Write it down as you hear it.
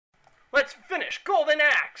Let's finish Golden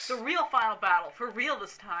Axe! The real final battle. For real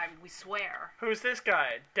this time, we swear. Who's this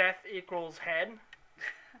guy? Death equals head?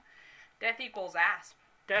 Death equals asp.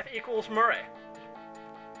 Death equals Murray.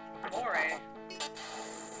 Murray.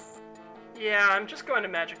 Yeah, I'm just going to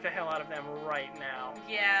magic the hell out of them right now.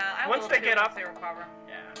 Yeah, I Once will they too get up, they recover.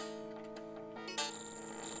 Yeah.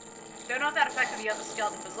 They're not that effective yet, the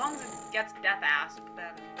skeleton, but as long as it gets Death Asp,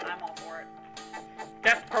 then I'm all for it.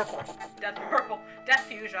 Death Purple. Death Purple. Death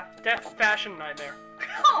Fuchsia. Death Fashion Nightmare.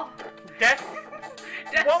 Oh! Death...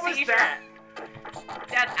 Death What Seizure. was that?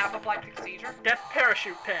 Death Apoplectic Seizure. Death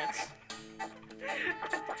Parachute Pants.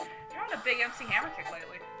 You're on a big MC Hammer kick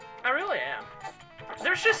lately. I really am.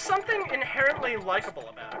 There's just something inherently likable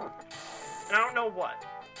about it. And I don't know what.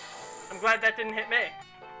 I'm glad that didn't hit me.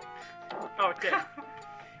 Oh, it did.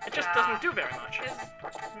 It just doesn't do very much. His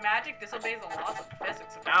magic disobeys the laws of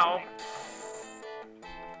physics. Ow.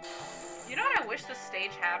 You know what I wish this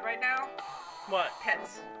stage had right now? What?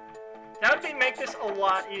 Pits. That would make this a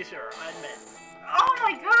lot easier, I admit. Oh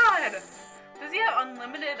my god! Does he have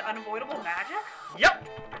unlimited, unavoidable magic? Yep!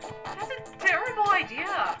 That's a terrible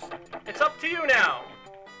idea! It's up to you now!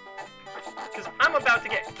 Because I'm about to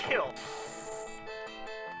get killed.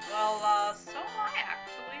 Well, so am I,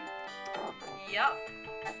 actually. Yep.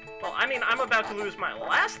 Well, I mean, I'm about to lose my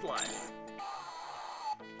last life.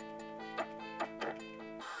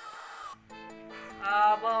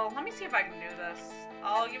 Well, let me see if I can do this.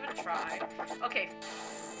 I'll give it a try. Okay.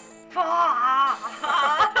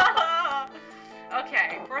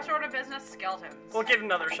 Okay, first order of business, skeletons. We'll give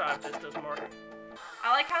another shot if this doesn't work.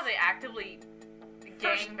 I like how they actively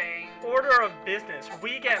gangbang. Order of business,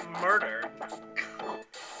 we get murdered.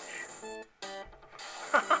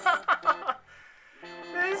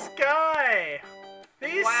 This guy!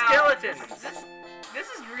 These skeletons! This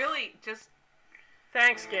is really just...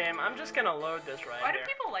 Thanks, game. I'm just gonna load this right Why here. do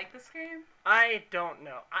people like this game? I don't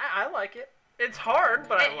know. I like it. It's hard,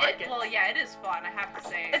 but I like it. Well, yeah, it is fun, I have to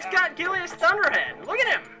say. It's got Gilius Thunderhead. Look at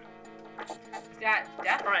him! It's got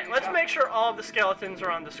Death Alright, let's make sure all of the skeletons are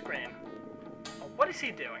on the screen. Oh, what is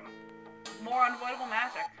he doing? More unavoidable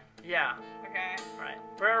magic. Yeah. Okay. Alright,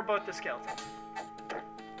 where are both the skeletons?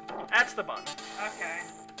 That's the button. Okay.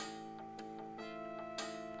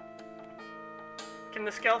 Can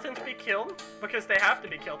the skeletons be killed? Because they have to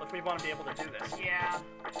be killed if we want to be able to do this. Yeah.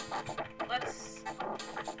 Let's...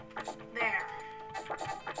 There.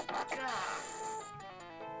 Gah.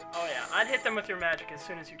 Oh yeah, I'd hit them with your magic as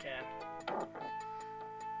soon as you can.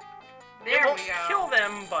 There it won't we go. Kill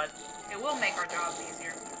them, but... It will make our jobs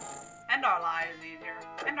easier. And our lives easier.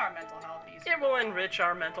 And our mental health easier. It will enrich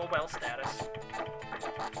our mental well status.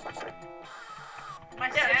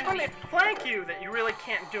 Yeah, it's when they flank you that you really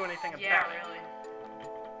can't do anything about it. Yeah, really.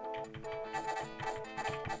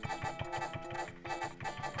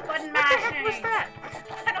 Button mashing! What the heck was that?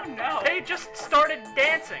 I don't know. They just started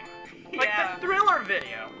dancing. Like the Thriller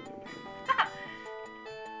video.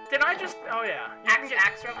 Did I just... Oh yeah.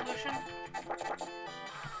 Axe Revolution?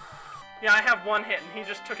 Yeah, I have one hit and he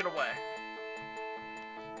just took it away.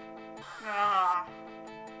 Ah.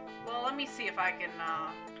 Well, let me see if I can,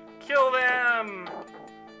 Kill them!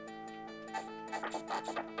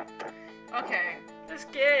 Okay. This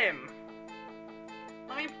game.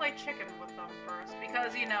 Let me play chicken with them first,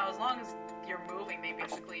 because, you know, as long as you're moving, they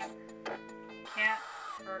basically can't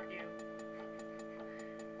hurt you.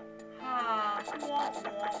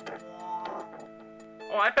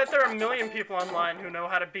 Oh, I bet there are a million people online who know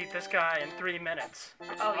how to beat this guy in 3 minutes.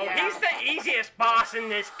 Oh, yeah. He's the easiest boss in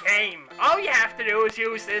this game. All you have to do is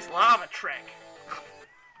use this lava trick.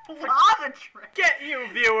 Lava trick? Get you,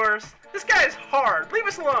 viewers. This guy is hard. Leave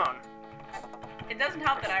us alone. It doesn't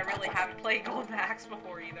help that I really haven't played Golden Axe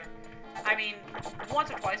before either. I mean,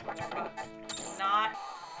 once or twice before, but not...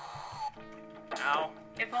 Ow.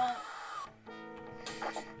 If only...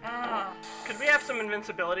 Could we have some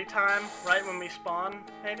invincibility time right when we spawn,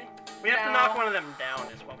 maybe? We have to knock one of them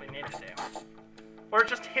down is what we need to do. Or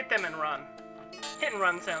just hit them and run. Hit and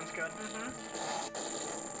run sounds good.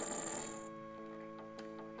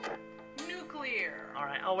 Nuclear!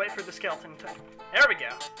 Alright, I'll wait for the skeleton to... There we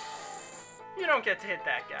go. You don't get to hit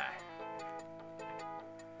that guy.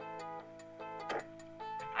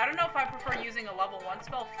 I don't know if I prefer using a level 1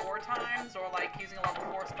 spell 4 times, or like using a level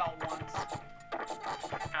 4 spell once.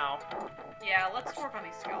 Ow. Yeah, let's work on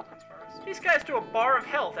these skeletons first. These guys do a bar of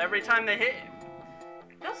health every time they hit you.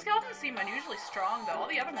 Those skeletons seem unusually strong, though. All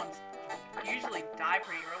the other ones usually die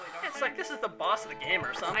pretty early, don't they? It's like this is the boss of the game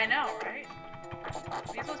or something. I know, right?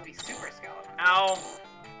 These must be super skeletons. Ow.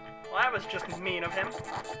 Well, that was just mean of him.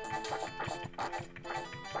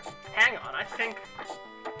 Hang on, I think...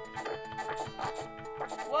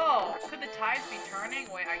 Whoa! Could sides be turning?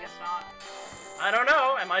 Wait, I guess not. I don't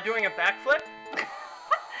know. Am I doing a backflip?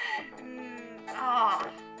 Ah.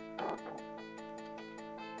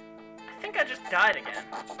 I think I just died again.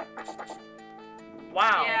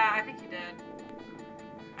 Wow. Yeah, I think you did.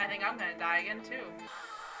 I think I'm gonna die again too.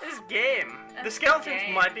 This game. The skeletons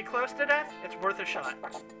might be close to death. It's worth a shot.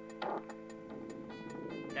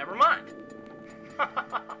 Never mind.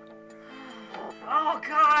 Oh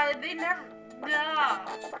god, they never. No.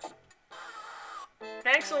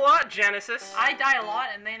 Thanks a lot, Genesis. I die a lot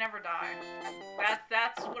and they never die.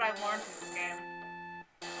 That's what I've learned from this game.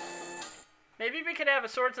 Maybe we could have a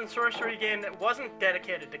swords and sorcery game that wasn't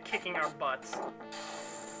dedicated to kicking our butts.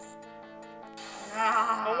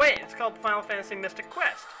 Oh wait, it's called Final Fantasy Mystic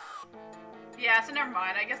Quest. Yeah, so never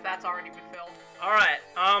mind. I guess that's already been filled. Alright,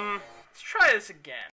 let's try this again.